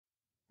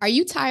Are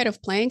you tired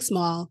of playing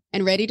small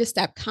and ready to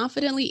step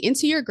confidently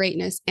into your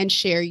greatness and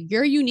share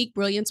your unique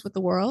brilliance with the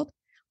world?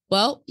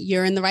 Well,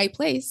 you're in the right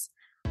place.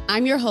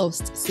 I'm your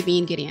host,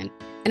 Sabine Gideon,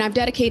 and I've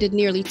dedicated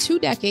nearly 2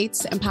 decades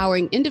to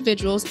empowering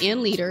individuals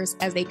and leaders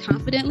as they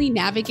confidently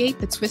navigate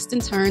the twists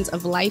and turns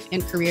of life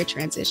and career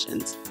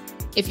transitions.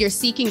 If you're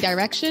seeking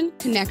direction,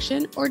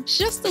 connection, or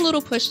just a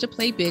little push to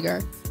play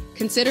bigger,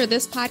 consider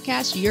this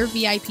podcast your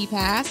VIP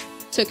pass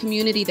to a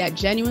community that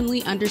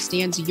genuinely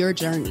understands your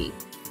journey.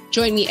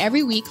 Join me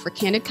every week for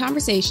candid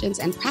conversations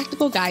and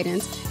practical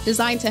guidance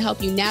designed to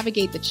help you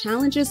navigate the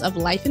challenges of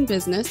life and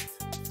business,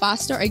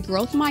 foster a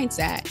growth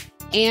mindset,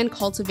 and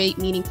cultivate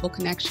meaningful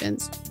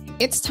connections.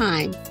 It's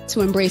time to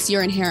embrace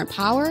your inherent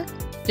power,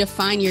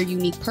 define your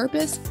unique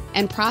purpose,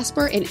 and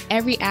prosper in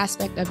every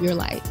aspect of your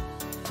life.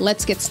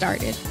 Let's get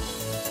started.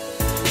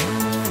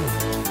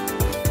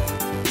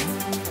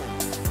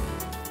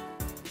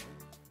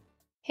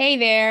 Hey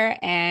there,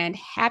 and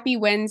happy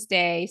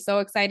Wednesday. So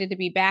excited to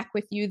be back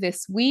with you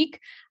this week.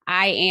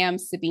 I am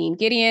Sabine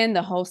Gideon,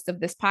 the host of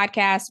this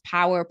podcast,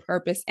 Power,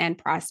 Purpose, and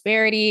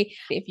Prosperity.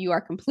 If you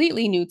are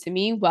completely new to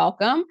me,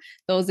 welcome.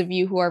 Those of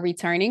you who are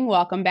returning,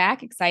 welcome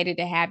back. Excited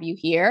to have you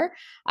here.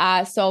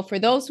 So for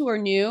those who are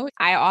new,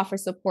 I offer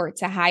support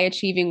to high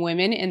achieving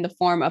women in the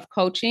form of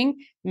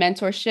coaching,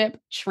 mentorship,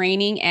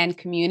 training, and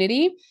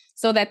community,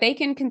 so that they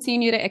can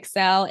continue to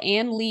excel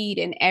and lead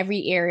in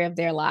every area of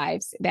their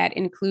lives. That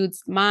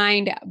includes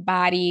mind,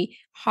 body,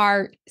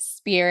 heart,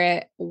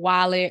 spirit,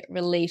 wallet,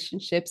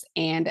 relationships,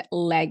 and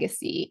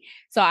legacy.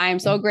 So I am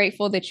so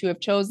grateful that you have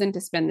chosen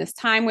to spend this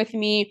time with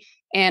me.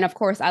 And of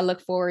course, I look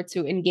forward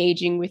to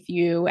engaging with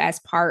you as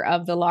part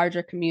of the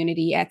larger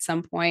community at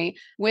some point.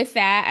 With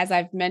that, as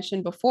I've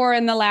mentioned before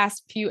in the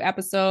last few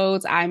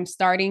episodes, I'm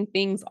starting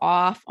things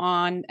off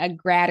on a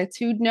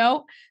gratitude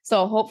note.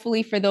 So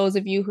hopefully for those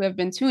of you who have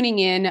been tuning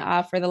in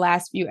for the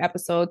last few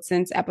episodes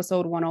since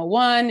episode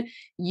 101,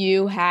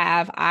 you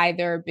have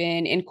either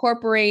been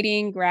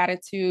incorporating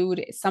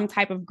gratitude, some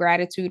type of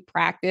gratitude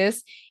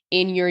practice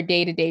in your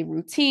day-to-day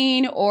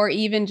routine, or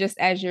even just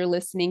as you're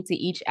listening to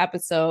each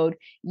episode,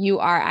 you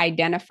are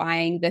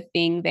identifying the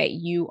thing that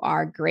you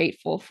are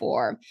grateful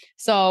for.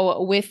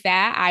 So with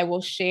that, I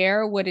will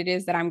share what it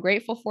is that I'm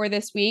grateful for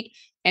this week.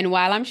 And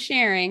while I'm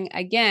sharing,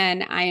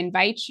 again, I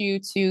invite you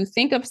to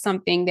think of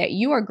something that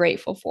you are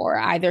grateful for,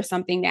 either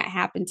something that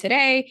happened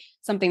today,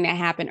 something that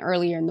happened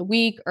earlier in the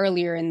week,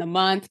 earlier in the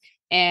month.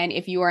 And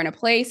if you are in a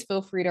place,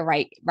 feel free to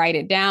write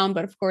it down.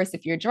 But of course,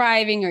 if you're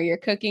driving or you're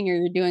cooking or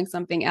you're doing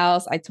something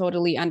else, I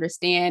totally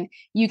understand.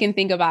 You can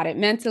think about it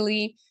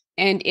mentally.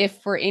 And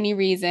if for any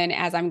reason,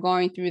 as I'm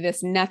going through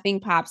this, nothing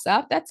pops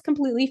up, that's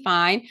completely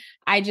fine.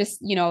 I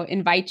just,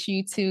 invite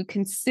you to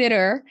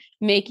consider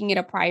making it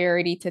a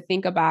priority to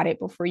think about it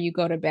before you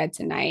go to bed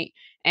tonight.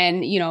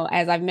 And,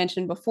 as I've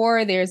mentioned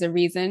before, there's a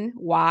reason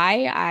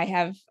why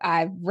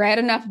I've read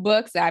enough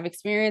books, I've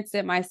experienced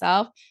it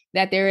myself,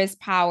 that there is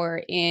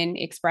power in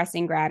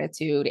expressing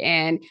gratitude.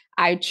 And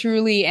I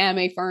truly am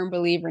a firm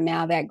believer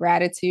now that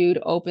gratitude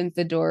opens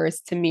the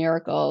doors to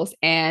miracles.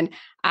 And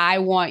I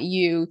want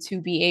you to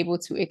be able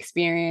to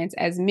experience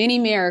as many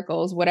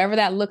miracles, whatever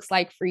that looks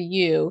like for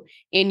you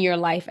in your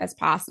life as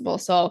possible.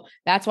 So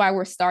that's why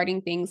we're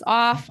starting things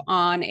off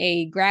on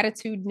a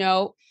gratitude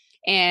note.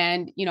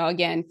 And,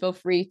 again, feel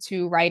free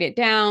to write it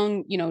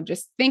down,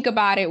 just think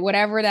about it,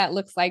 whatever that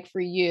looks like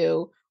for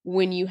you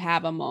when you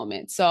have a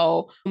moment.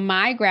 So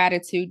my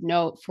gratitude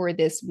note for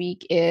this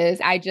week is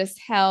I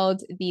just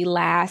held the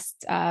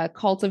last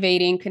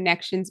Cultivating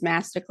Connections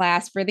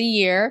Masterclass for the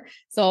year.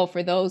 So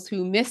for those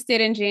who missed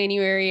it in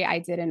January, I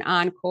did an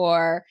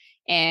encore.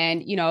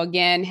 And,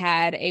 again,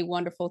 had a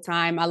wonderful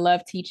time. I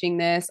love teaching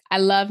this. I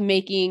love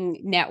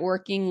making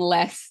networking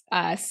less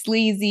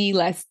sleazy,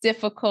 less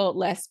difficult,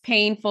 less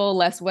painful,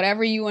 less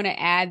whatever you want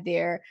to add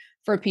there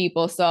for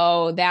people.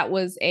 So that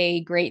was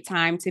a great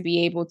time to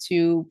be able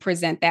to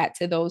present that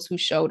to those who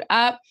showed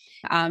up.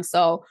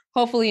 So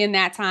hopefully in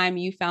that time,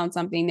 you found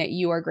something that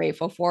you are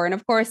grateful for. And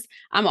of course,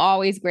 I'm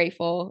always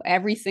grateful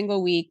every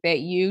single week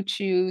that you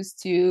choose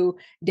to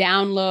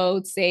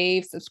download,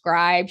 save,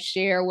 subscribe,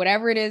 share,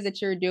 whatever it is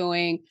that you're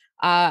doing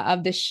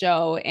of the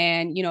show,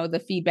 and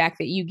the feedback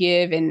that you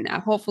give, and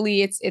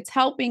hopefully it's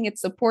helping,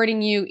 it's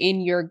supporting you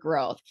in your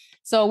growth.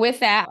 So with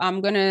that,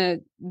 I'm gonna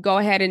go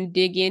ahead and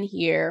dig in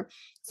here.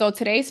 So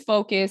today's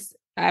focus,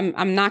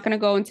 I'm not going to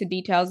go into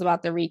details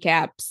about the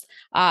recaps,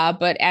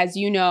 but as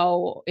you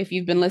know, if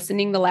you've been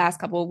listening the last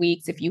couple of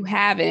weeks, if you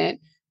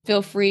haven't,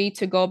 feel free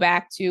to go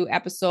back to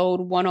episode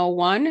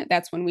 101.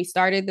 That's when we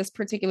started this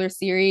particular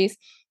series,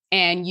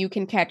 and you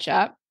can catch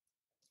up.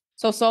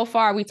 So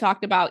far we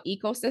talked about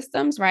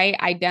ecosystems, right?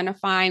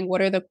 Identifying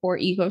what are the core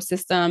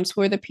ecosystems,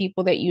 who are the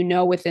people that you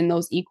know within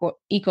those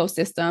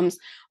ecosystems.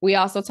 We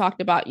also talked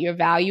about your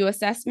value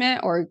assessment,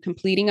 or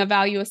completing a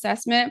value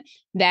assessment.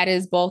 That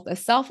is both a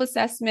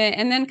self-assessment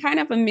and then kind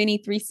of a mini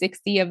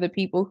 360 of the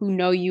people who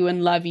know you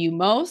and love you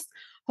most.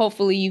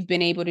 Hopefully you've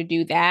been able to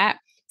do that.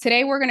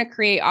 today we're going to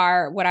create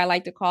what I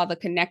like to call the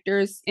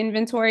connectors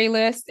inventory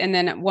list. And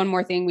then one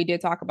more thing we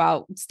did talk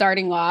about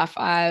starting off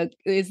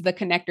is the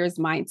connectors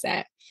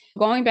mindset.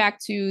 Going back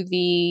to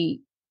the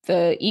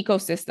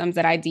ecosystems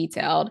that I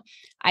detailed,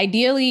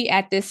 ideally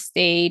at this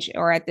stage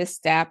or at this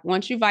step,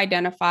 once you've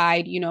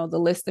identified, the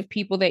list of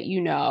people that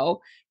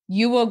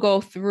you will go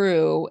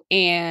through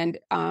and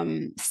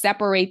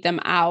separate them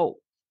out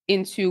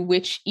into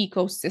which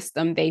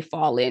ecosystem they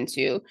fall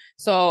into.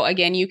 So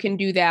again, you can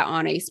do that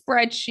on a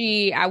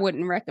spreadsheet. I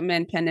wouldn't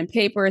recommend pen and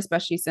paper,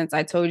 especially since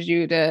I told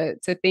you to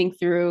think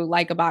through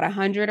like about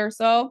 100 or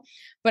so.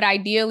 But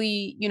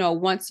ideally,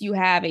 once you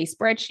have a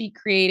spreadsheet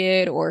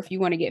created, or if you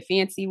want to get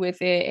fancy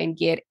with it and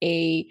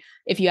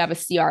if you have a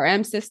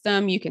CRM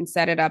system, you can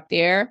set it up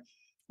there.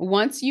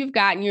 Once you've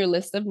gotten your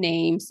list of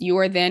names, you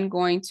are then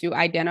going to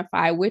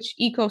identify which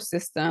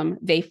ecosystem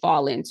they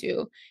fall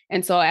into.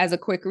 And so, as a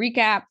quick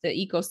recap, the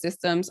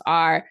ecosystems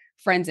are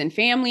friends and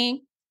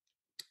family,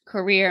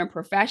 career and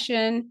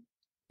profession,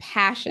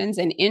 passions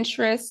and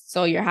interests,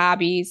 so your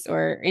hobbies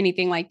or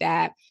anything like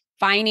that,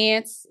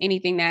 finance,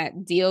 anything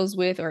that deals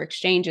with or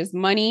exchanges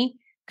money,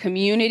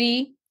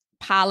 community,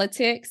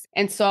 politics.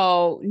 And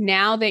so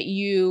now that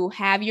you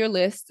have your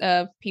list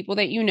of people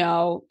that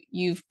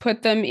you've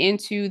put them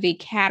into the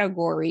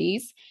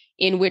categories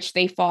in which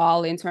they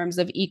fall in terms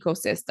of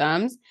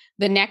ecosystems.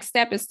 The next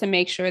step is to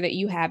make sure that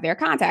you have their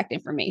contact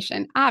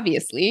information.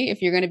 Obviously,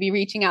 if you're going to be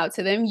reaching out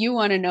to them, you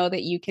want to know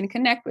that you can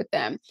connect with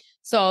them.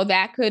 So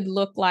that could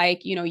look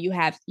like, you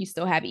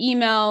still have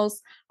emails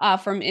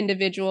from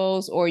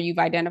individuals, or you've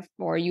identified,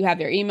 or you have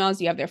their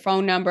emails, you have their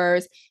phone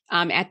numbers.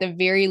 At the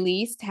very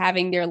least,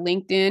 having their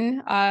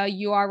LinkedIn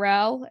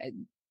URL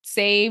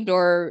saved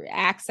or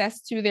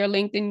access to their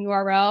LinkedIn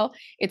URL.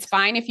 It's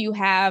fine if you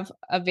have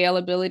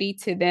availability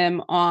to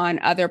them on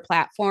other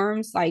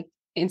platforms like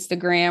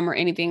Instagram or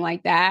anything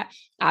like that.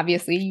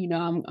 Obviously,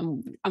 I'm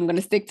going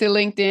to stick to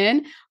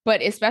LinkedIn,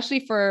 but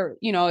especially for,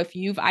 if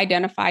you've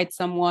identified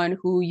someone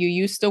who you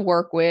used to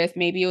work with,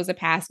 maybe it was a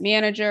past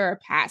manager or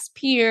past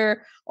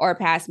peer or a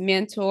past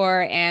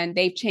mentor, and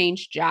they've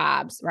changed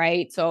jobs,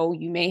 right? So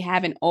you may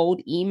have an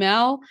old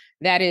email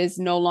that is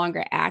no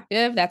longer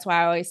active. That's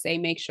why I always say,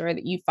 make sure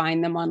that you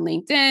find them on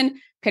LinkedIn,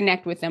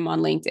 connect with them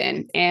on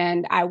LinkedIn.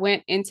 And I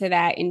went into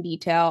that in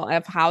detail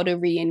of how to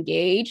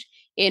re-engage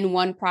in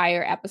one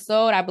prior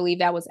episode. I believe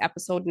that was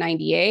episode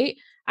 98.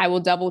 I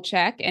will double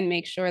check and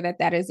make sure that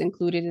that is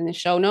included in the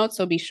show notes.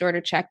 So be sure to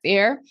check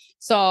there.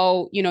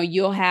 So,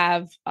 you'll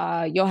have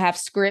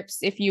scripts,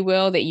 if you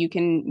will, that you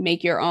can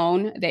make your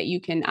own, that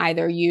you can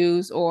either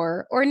use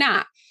or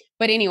not.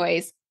 But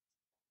anyways,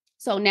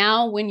 so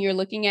now when you're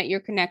looking at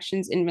your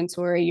connections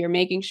inventory, you're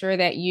making sure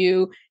that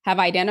you have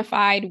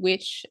identified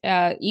which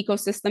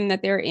ecosystem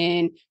that they're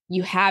in.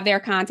 You have their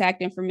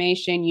contact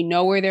information, you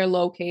know where they're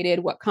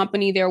located, what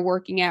company they're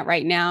working at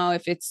right now,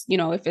 if it's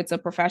a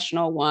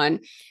professional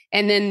one.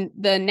 And then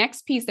the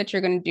next piece that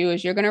you're going to do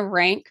is you're going to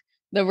rank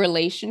the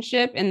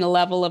relationship and the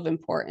level of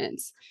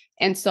importance.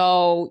 And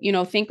so,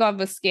 think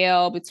of a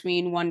scale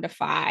between 1 to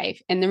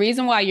 5. And the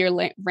reason why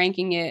you're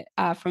ranking it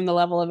from the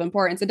level of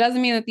importance, it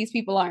doesn't mean that these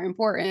people aren't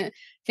important.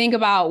 Think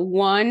about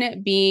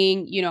 1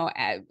 being,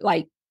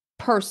 like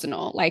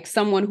personal, like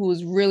someone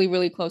who's really,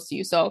 really close to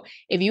you. So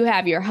if you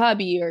have your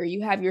hubby or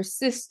you have your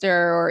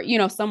sister or,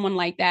 someone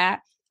like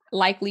that,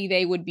 likely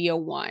they would be a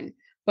 1.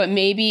 But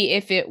maybe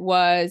if it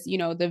was,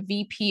 the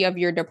VP of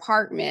your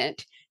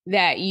department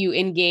that you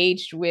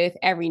engaged with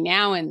every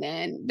now and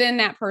then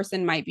that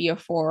person might be a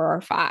 4 or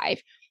a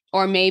 5.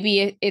 Or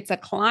maybe it's a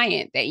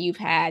client that you've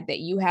had that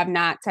you have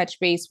not touched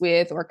base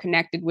with or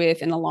connected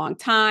with in a long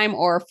time,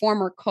 or a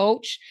former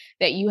coach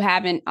that you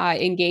haven't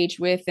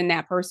engaged with, and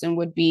that person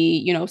would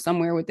be,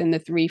 somewhere within the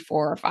 3,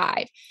 4, or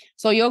 5.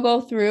 So you'll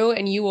go through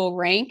and you will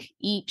rank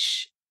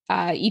each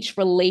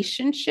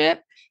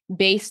relationship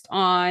based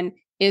on,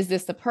 is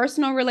this a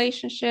personal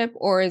relationship,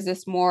 or is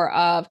this more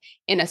of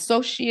an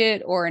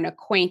associate or an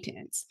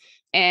acquaintance?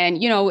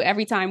 And,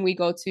 every time we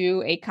go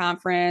to a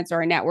conference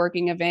or a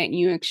networking event,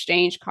 you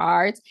exchange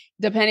cards,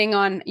 depending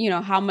on,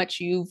 how much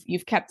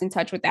you've kept in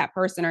touch with that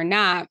person or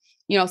not.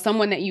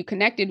 Someone that you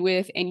connected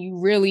with and you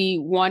really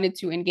wanted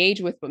to engage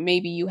with, but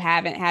maybe you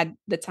haven't had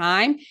the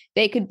time,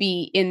 they could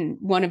be in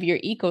one of your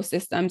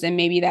ecosystems. And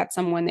maybe that's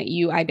someone that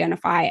you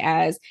identify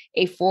as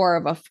a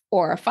 4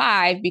 or a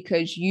 5,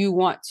 because you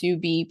want to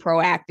be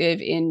proactive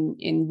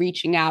in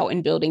reaching out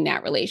and building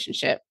that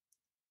relationship.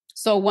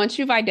 So once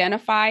you've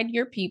identified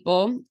your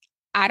people,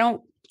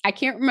 I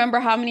can't remember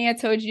how many I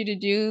told you to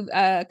do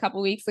a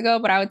couple weeks ago,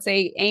 but I would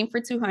say aim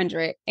for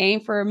 200, aim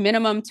for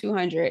minimum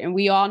 200. And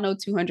we all know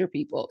 200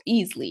 people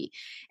easily.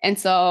 And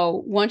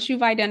so once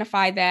you've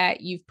identified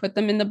that, you've put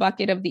them in the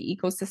bucket of the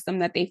ecosystem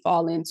that they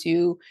fall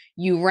into,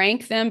 you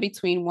rank them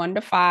between 1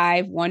 to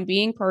 5, 1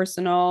 being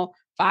personal,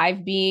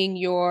 5 being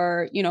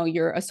your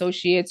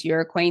associates, your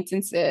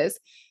acquaintances.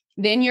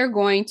 Then you're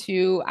going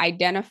to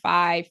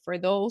identify for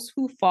those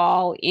who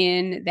fall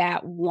in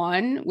that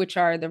 1, which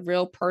are the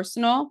real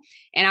personal.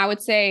 And I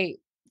would say,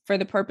 for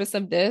the purpose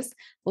of this,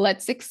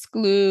 let's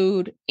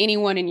exclude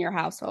anyone in your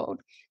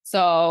household.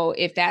 So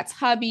if that's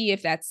hubby,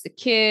 if that's the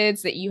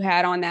kids that you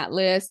had on that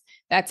list,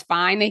 that's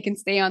fine. They can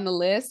stay on the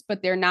list,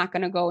 but they're not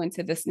going to go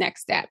into this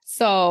next step.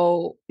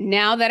 So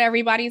now that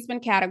everybody's been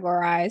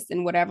categorized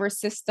in whatever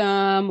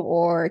system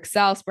or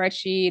Excel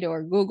spreadsheet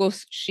or Google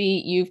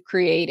sheet you've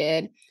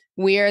created,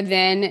 we're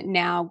then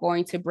now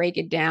going to break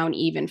it down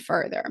even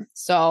further.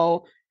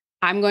 So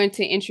I'm going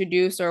to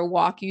introduce or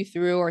walk you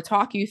through or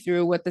talk you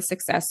through what the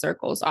success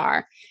circles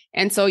are.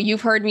 And so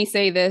you've heard me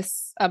say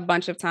this a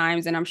bunch of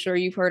times, and I'm sure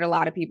you've heard a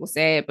lot of people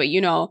say it, but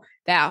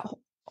that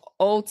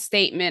old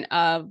statement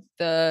of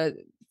the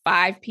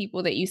 5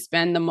 people that you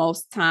spend the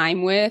most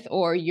time with,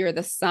 or you're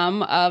the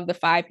sum of the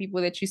 5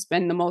 people that you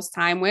spend the most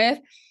time with.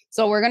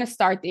 So we're going to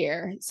start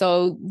there.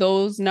 So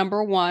those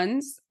number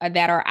ones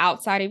that are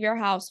outside of your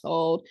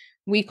household,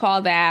 we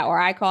call that, or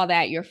I call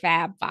that your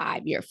Fab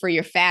 5,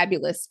 your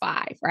fabulous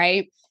 5,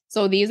 right?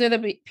 So these are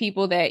the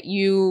people that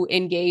you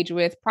engage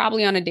with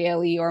probably on a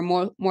daily or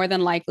more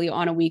than likely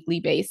on a weekly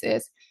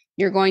basis.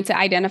 You're going to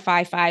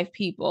identify 5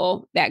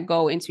 people that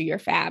go into your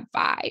Fab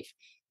 5.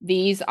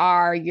 These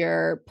are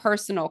your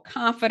personal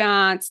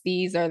confidants.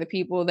 These are the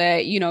people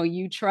that,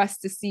 you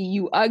trust to see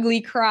you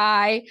ugly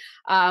cry.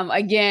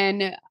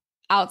 Again,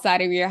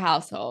 outside of your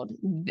household.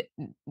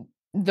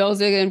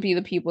 Those are going to be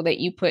the people that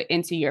you put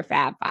into your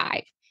Fab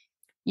 5.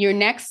 Your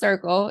next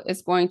circle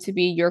is going to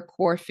be your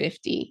core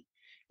 50.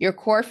 Your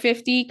core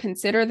 50,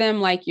 consider them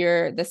like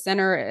the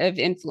center of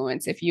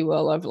influence, if you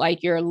will, of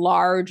like your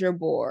larger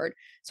board.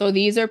 So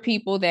these are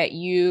people that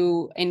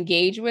you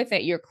engage with,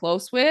 that you're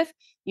close with.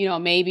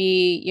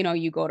 Maybe,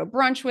 you go to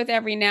brunch with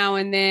every now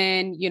and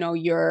then,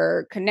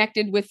 you're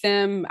connected with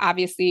them.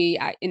 Obviously,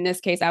 in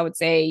this case, I would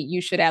say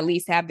you should at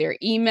least have their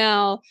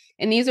email.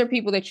 And these are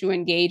people that you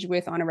engage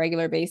with on a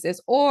regular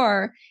basis.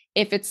 Or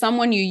if it's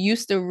someone you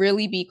used to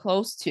really be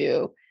close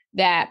to,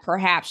 that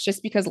perhaps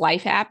just because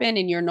life happened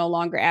and you're no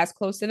longer as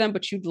close to them,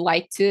 but you'd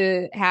like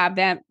to have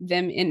them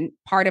in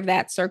part of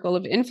that circle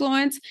of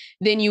influence,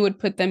 then you would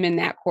put them in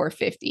that core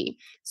 50.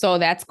 So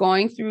that's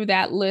going through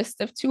that list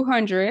of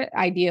 200,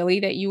 ideally,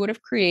 that you would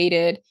have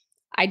created,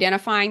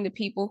 identifying the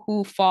people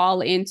who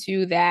fall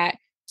into that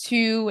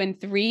 2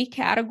 and 3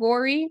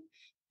 category.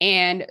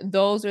 And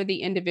those are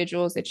the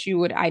individuals that you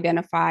would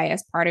identify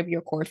as part of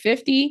your core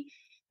 50.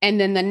 And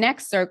then the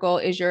next circle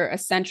is your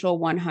essential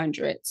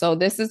 100. So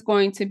this is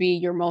going to be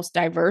your most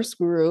diverse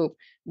group.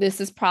 This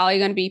is probably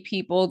going to be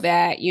people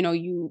that,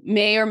 you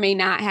may or may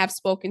not have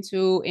spoken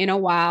to in a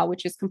while,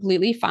 which is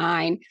completely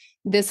fine.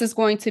 This is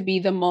going to be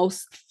the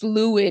most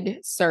fluid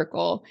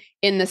circle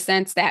in the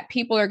sense that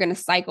people are going to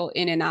cycle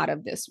in and out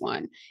of this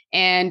one.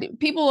 And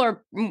people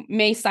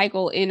may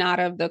cycle in out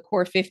of the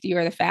core 50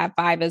 or the Fab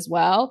 5 as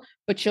well,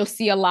 but you'll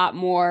see a lot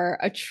more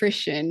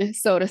attrition,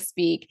 so to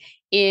speak,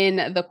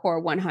 in the core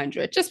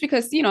 100, just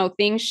because,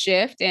 things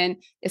shift. And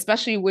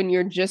especially when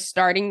you're just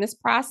starting this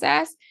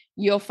process,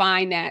 you'll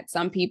find that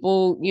some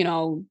people,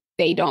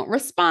 they don't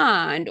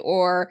respond,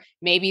 or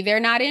maybe they're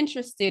not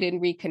interested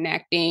in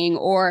reconnecting,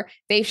 or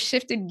they've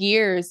shifted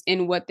gears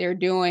in what they're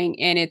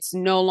doing and it's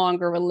no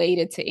longer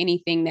related to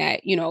anything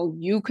that,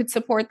 you could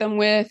support them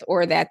with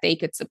or that they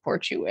could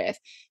support you with.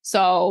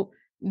 So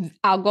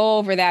I'll go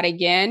over that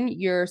again.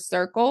 Your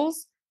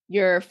circles.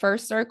 Your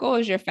first circle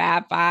is your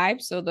Fab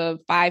 5. So the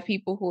 5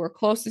 people who are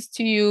closest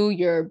to you,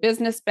 your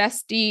business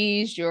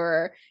besties,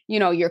 your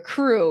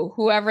crew,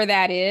 whoever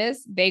that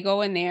is, they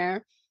go in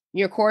there.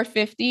 Your core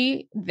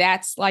 50,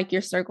 that's like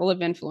your circle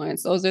of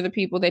influence. Those are the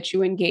people that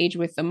you engage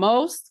with the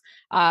most,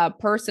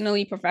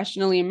 personally,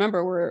 professionally.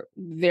 Remember,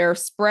 they're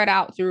spread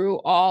out through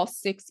all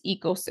 6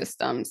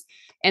 ecosystems.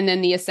 And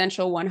then the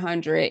essential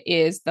 100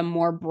 is the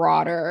more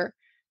broader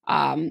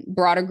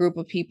group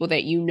of people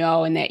that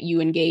and that you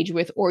engage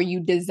with or you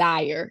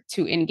desire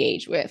to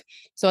engage with.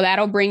 So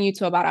that'll bring you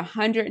to about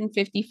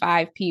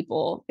 155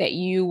 people that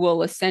you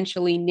will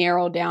essentially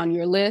narrow down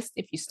your list.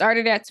 If you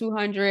started at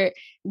 200,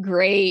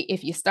 great.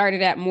 If you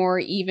started at more,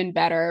 even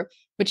better,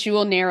 but you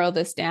will narrow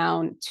this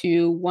down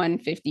to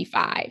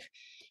 155.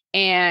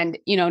 And,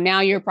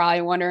 now you're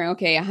probably wondering,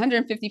 okay,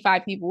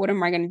 155 people, what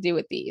am I going to do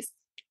with these?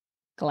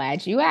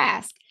 Glad you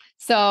asked.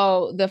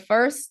 So the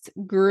first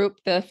group,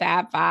 the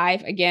Fab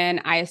 5,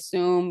 again, I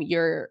assume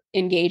you're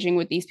engaging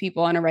with these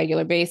people on a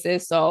regular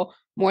basis. So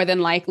more than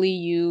likely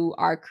you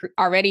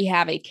already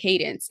have a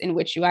cadence in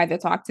which you either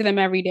talk to them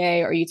every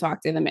day or you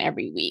talk to them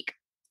every week.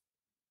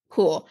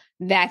 Cool.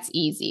 That's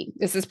easy.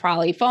 This is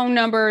probably phone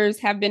numbers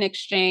have been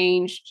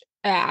exchanged.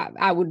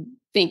 I would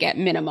think at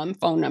minimum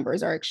phone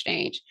numbers are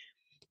exchanged.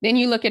 Then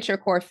you look at your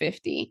core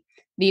 50.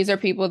 These are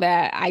people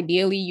that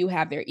ideally you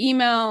have their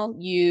email.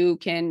 You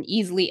can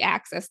easily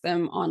access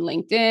them on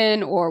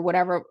LinkedIn or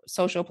whatever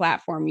social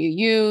platform you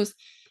use.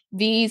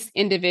 These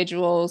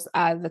individuals,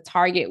 the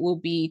target will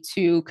be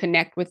to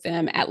connect with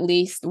them at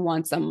least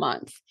once a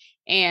month.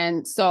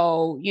 And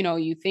so,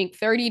 you think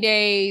 30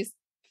 days,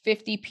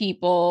 50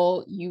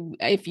 people,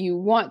 if you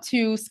want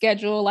to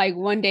schedule like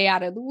one day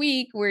out of the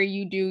week where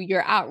you do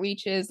your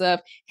outreaches of,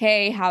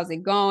 hey, how's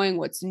it going?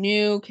 What's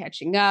new?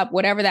 Catching up,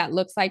 whatever that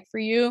looks like for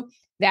you,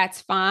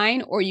 that's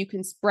fine. Or you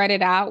can spread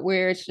it out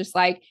where it's just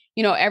like,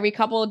 every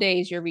couple of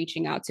days you're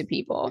reaching out to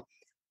people.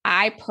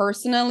 I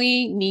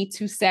personally need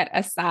to set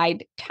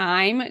aside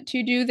time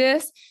to do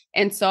this.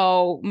 And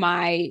so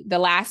the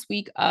last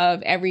week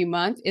of every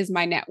month is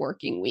my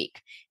networking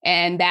week.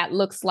 And that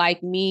looks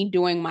like me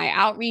doing my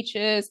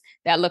outreaches.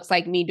 That looks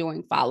like me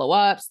doing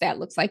follow-ups. That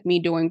looks like me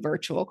doing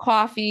virtual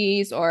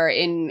coffees, or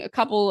in a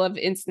couple of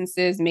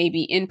instances,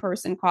 maybe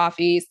in-person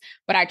coffees.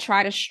 But I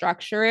try to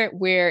structure it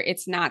where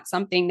it's not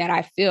something that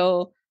I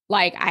feel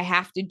like I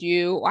have to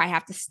do, or I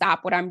have to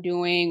stop what I'm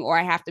doing, or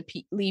I have to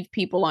leave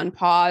people on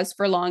pause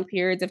for long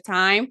periods of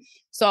time.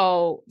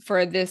 So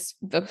for this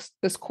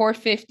core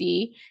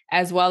 50,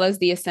 as well as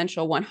the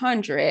essential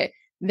 100,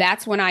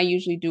 that's when I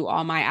usually do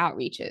all my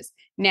outreaches.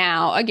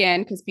 Now,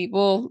 again, because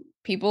people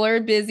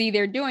are busy,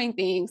 they're doing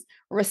things,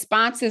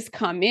 responses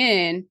come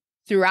in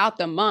throughout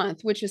the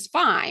month, which is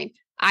fine.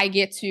 I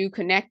get to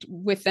connect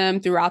with them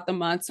throughout the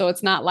month. So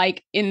it's not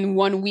like in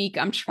one week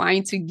I'm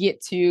trying to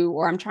get to,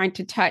 or I'm trying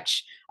to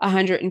touch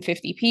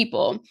 150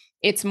 people.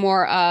 It's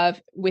more of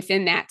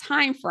within that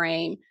time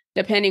frame,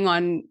 depending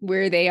on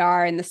where they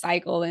are in the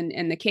cycle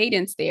and the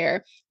cadence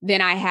there,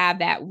 then I have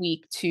that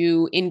week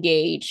to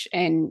engage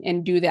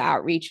and do the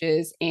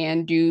outreaches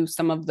and do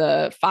some of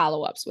the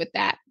follow-ups with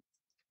that.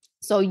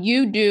 So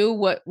you do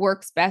what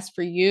works best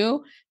for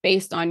you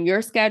based on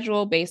your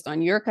schedule, based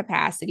on your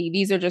capacity.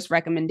 These are just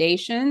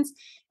recommendations.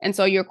 And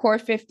so your core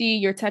 50,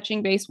 you're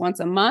touching base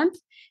once a month.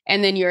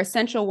 And then your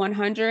essential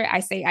 100, I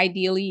say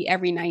ideally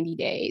every 90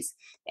 days.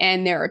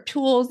 And there are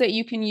tools that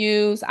you can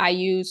use. I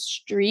use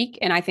Streak,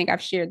 and I think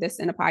I've shared this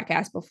in a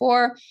podcast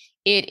before.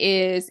 It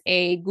is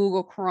a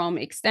Google Chrome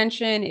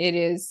extension. It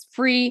is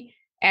free,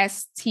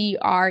 Streak.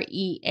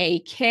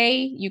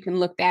 You can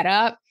look that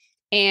up.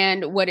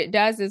 And what it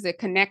does is it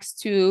connects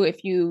to,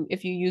 if you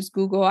use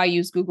Google, I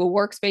use Google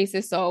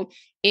Workspaces. So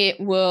it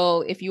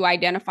will, if you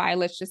identify,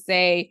 let's just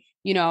say,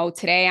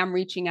 today I'm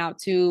reaching out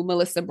to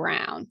Melissa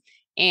Brown,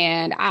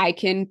 and I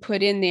can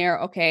put in there,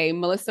 okay,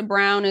 Melissa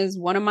Brown is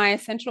one of my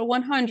essential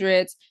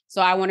 100s.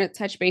 So I want to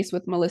touch base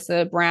with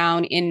Melissa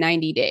Brown in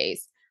 90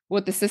 days.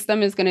 What the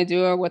system is going to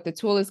do, or what the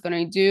tool is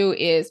going to do,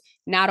 is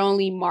not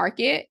only mark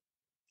it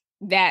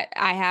that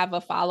I have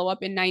a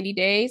follow-up in 90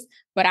 days,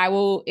 but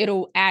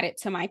it'll add it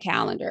to my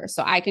calendar.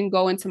 So I can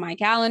go into my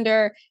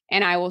calendar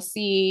and I will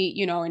see,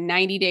 in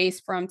 90 days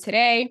from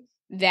today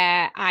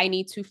that I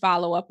need to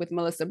follow up with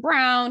Melissa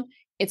Brown.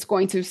 It's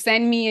going to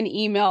send me an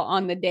email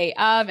on the day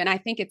of, and I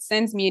think it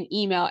sends me an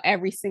email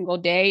every single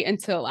day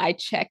until I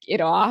check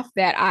it off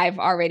that I've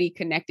already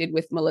connected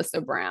with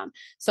Melissa Brown.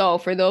 So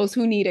for those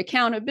who need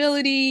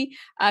accountability,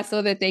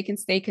 so that they can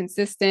stay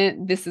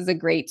consistent, this is a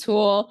great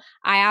tool.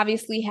 I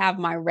obviously have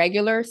my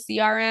regular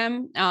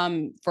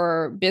CRM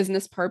for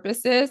business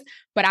purposes,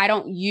 but I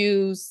don't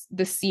use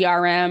the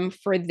CRM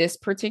for this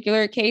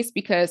particular case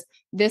because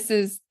this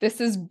is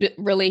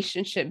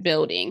relationship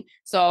building.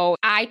 So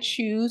I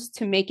choose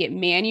to make it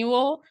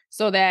manual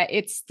so that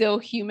it's still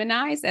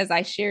humanized, as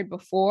I shared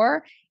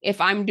before.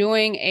 If I'm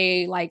doing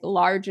a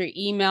larger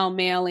email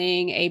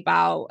mailing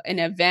about an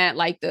event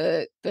like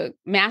the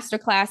master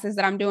classes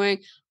that I'm doing,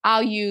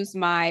 I'll use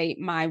my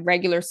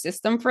regular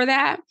system for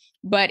that.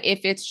 But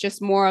if it's just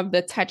more of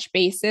the touch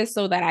basis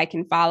so that I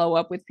can follow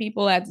up with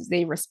people as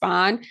they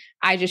respond,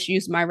 I just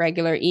use my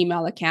regular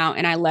email account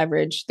and I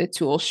leverage the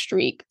tool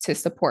Streak to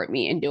support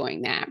me in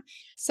doing that.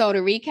 So to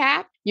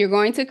recap, you're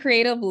going to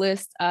create a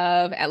list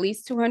of at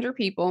least 200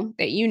 people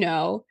that you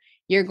know.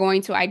 You're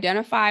going to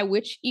identify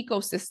which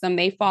ecosystem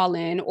they fall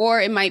in,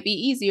 or it might be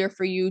easier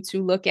for you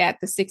to look at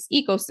the 6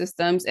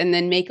 ecosystems and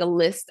then make a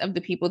list of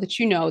the people that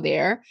you know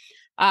there.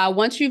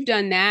 Once you've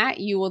done that,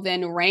 you will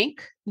then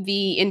rank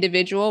the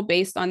individual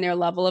based on their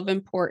level of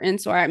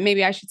importance, or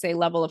maybe I should say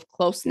level of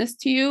closeness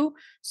to you.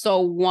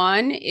 So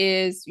 1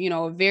 is,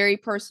 a very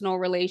personal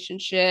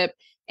relationship,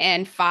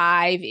 and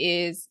 5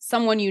 is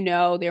someone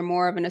they're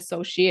more of an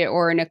associate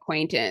or an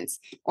acquaintance,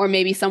 or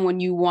maybe someone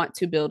you want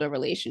to build a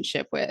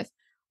relationship with.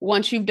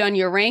 Once you've done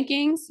your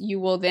rankings, you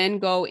will then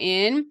go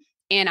in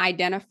and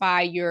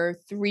identify your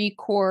 3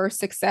 core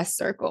success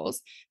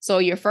circles. So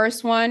your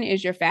first one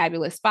is your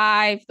fabulous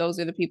 5. Those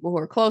are the people who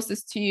are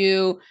closest to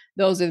you.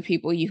 Those are the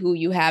people who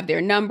you have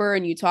their number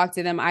and you talk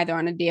to them either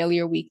on a daily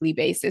or weekly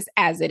basis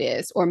as it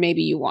is, or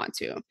maybe you want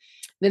to.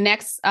 The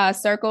next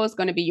circle is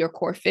going to be your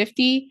core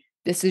 50.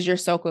 This is your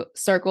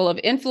circle of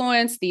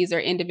influence. These are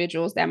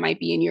individuals that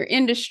might be in your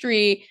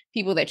industry,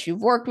 people that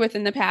you've worked with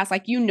in the past,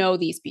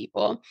 these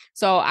people.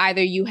 So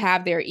either you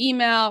have their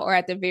email, or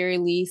at the very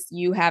least,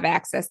 you have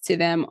access to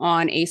them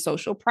on a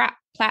social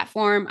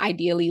platform,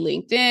 ideally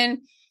LinkedIn.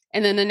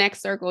 And then the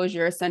next circle is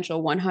your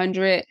essential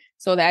 100.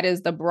 So that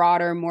is the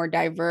broader, more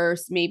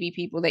diverse, maybe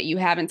people that you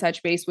haven't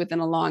touched base with in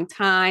a long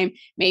time,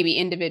 maybe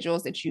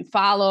individuals that you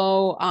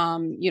follow,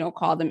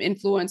 call them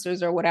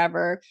influencers or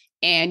whatever,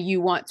 and you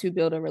want to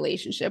build a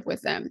relationship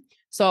with them.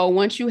 So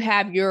once you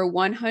have your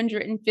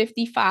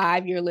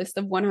 155, your list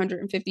of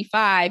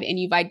 155, and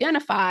you've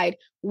identified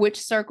which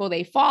circle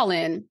they fall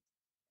in,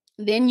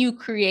 Then you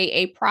create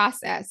a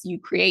process. You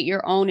create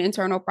your own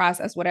internal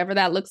process, whatever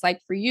that looks like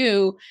for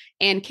you,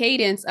 and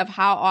cadence of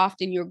how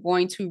often you're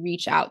going to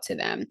reach out to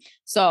them.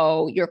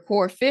 So your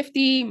core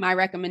 50, my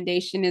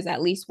recommendation is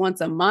at least once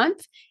a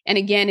month. And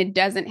again, it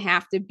doesn't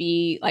have to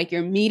be like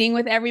you're meeting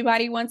with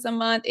everybody once a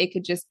month. It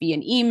could just be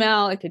an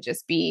email. It could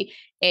just be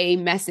a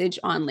message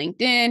on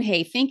LinkedIn.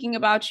 Hey, thinking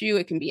about you.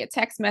 It can be a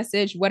text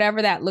message,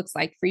 whatever that looks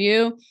like for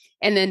you.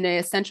 And then the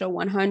essential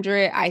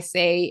 100, I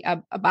say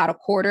about a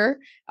quarter.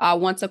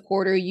 Once a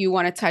quarter, you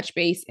want to touch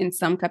base in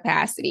some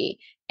capacity.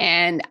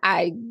 And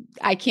I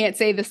can't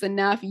say this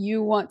enough.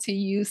 You want to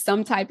use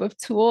some type of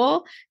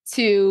tool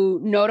to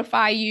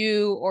notify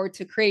you or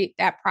to create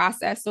that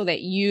process so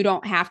that you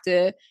don't have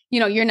to,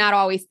 you're not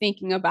always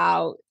thinking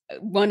about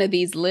one of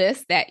these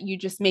lists, that you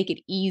just make it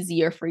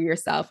easier for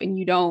yourself and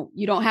you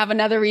don't have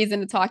another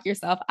reason to talk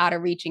yourself out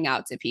of reaching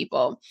out to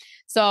people.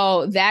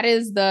 So that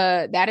is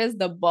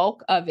the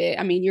bulk of it.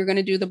 I mean, you're going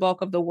to do the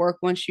bulk of the work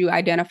once you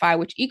identify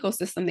which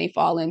ecosystem they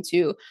fall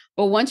into.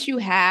 But once you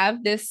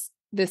have this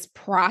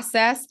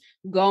process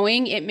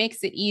going, it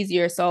makes it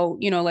easier. So,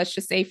 let's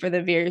just say for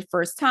the very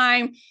first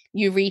time,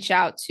 you reach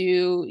out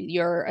to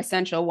your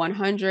essential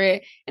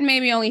 100 and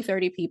maybe only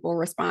 30 people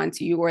respond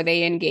to you or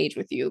they engage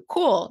with you.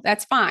 Cool.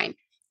 That's fine.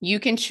 You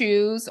can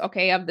choose,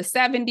 okay, of the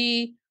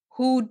 70,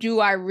 who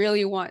do I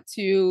really want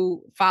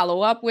to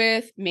follow up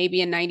with? Maybe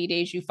in 90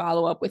 days, you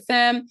follow up with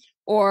them.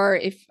 Or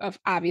if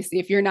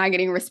you're not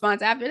getting a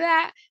response after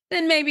that,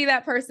 then maybe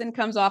that person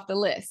comes off the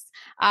list.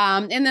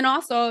 And then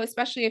also,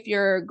 especially if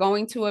you're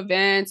going to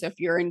events, if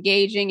you're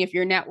engaging, if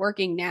you're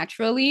networking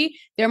naturally,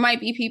 there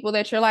might be people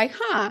that you're like,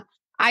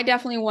 I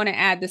definitely want to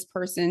add this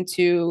person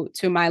to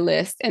my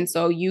list. And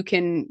so you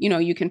can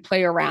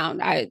play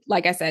around.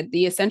 Like I said,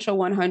 the essential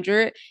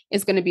 100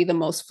 is going to be the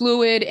most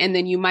fluid. And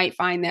then you might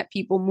find that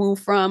people move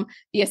from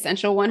the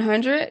essential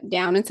 100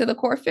 down into the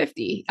core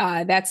 50.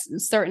 That's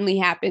certainly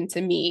happened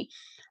to me.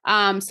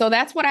 So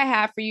that's what I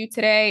have for you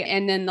today.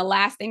 And then the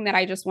last thing that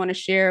I just want to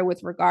share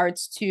with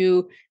regards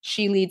to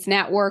She Leads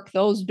Network,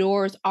 those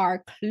doors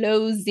are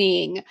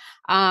closing.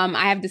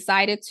 I have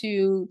decided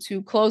to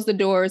close the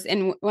doors.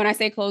 And when I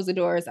say close the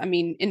doors, I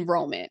mean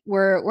enrollment.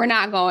 We're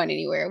not going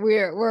anywhere.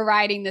 We're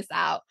riding this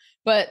out.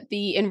 But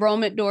the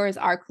enrollment doors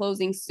are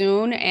closing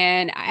soon.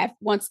 And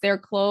once they're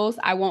closed,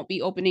 I won't be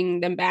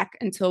opening them back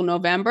until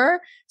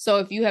November. So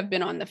if you have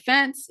been on the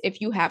fence, if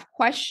you have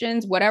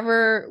questions,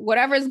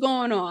 whatever's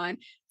going on,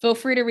 feel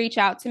free to reach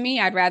out to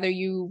me. I'd rather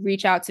you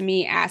reach out to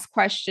me, ask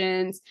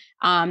questions.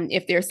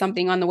 If there's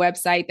something on the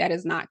website that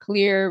is not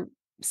clear,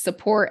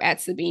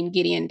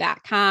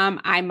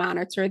 support@SabineGideon.com. I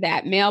monitor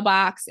that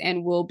mailbox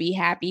and will be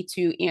happy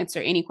to answer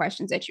any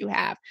questions that you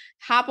have.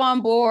 Hop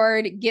on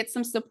board, get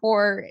some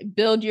support,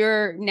 build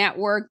your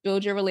network,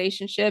 build your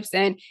relationships.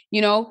 And,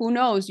 who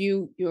knows,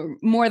 you're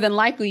more than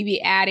likely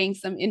be adding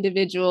some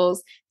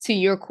individuals to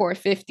your core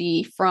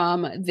 50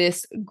 from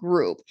this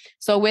group.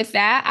 So with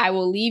that, I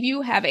will leave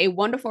you. Have a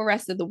wonderful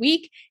rest of the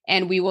week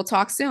and we will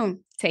talk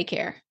soon. Take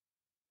care.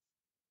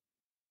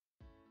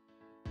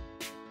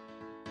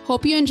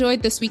 Hope you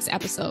enjoyed this week's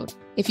episode.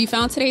 If you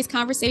found today's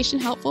conversation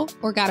helpful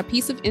or got a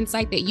piece of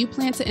insight that you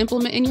plan to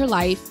implement in your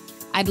life,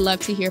 I'd love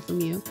to hear from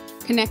you.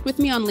 Connect with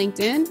me on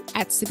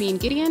LinkedIn @Sabine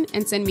Gideon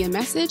and send me a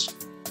message,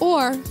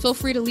 or feel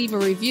free to leave a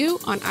review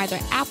on either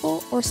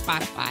Apple or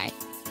Spotify.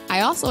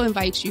 I also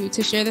invite you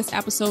to share this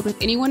episode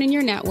with anyone in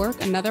your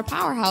network, another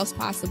powerhouse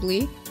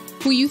possibly,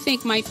 who you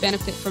think might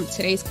benefit from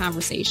today's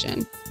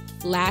conversation.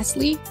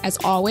 Lastly, as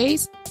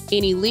always,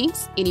 any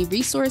links, any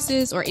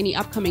resources, or any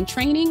upcoming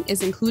training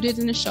is included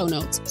in the show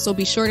notes, so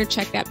be sure to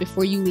check that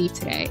before you leave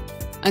today.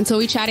 Until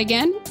we chat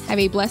again, have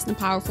a blessed and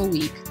powerful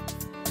week.